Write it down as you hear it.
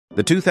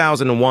The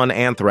 2001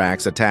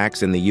 anthrax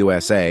attacks in the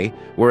USA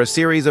were a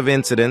series of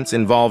incidents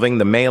involving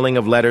the mailing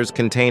of letters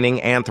containing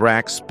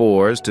anthrax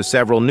spores to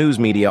several news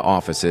media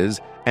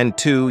offices and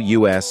 2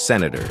 U.S.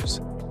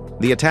 senators.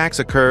 The attacks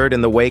occurred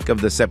in the wake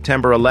of the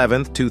September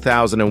 11,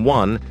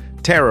 2001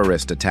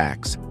 terrorist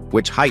attacks,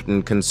 which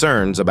heightened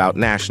concerns about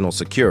national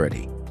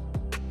security.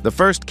 The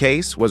first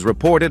case was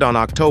reported on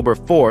October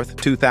 4,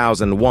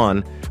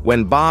 2001,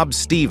 when Bob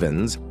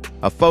Stevens,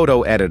 a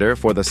photo editor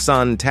for the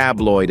Sun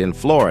tabloid in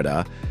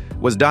Florida,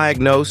 was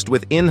diagnosed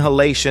with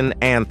inhalation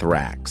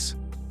anthrax.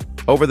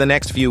 Over the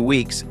next few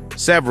weeks,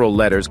 several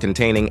letters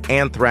containing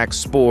anthrax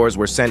spores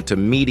were sent to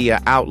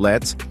media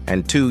outlets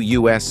and 2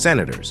 U.S.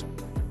 senators,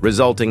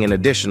 resulting in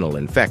additional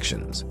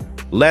infections.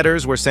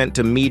 Letters were sent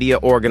to media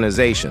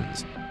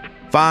organizations.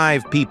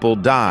 5 people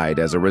died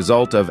as a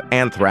result of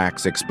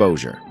anthrax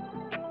exposure.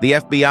 The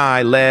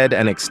FBI led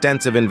an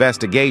extensive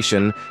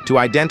investigation to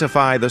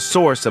identify the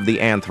source of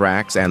the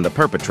anthrax and the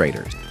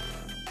perpetrators.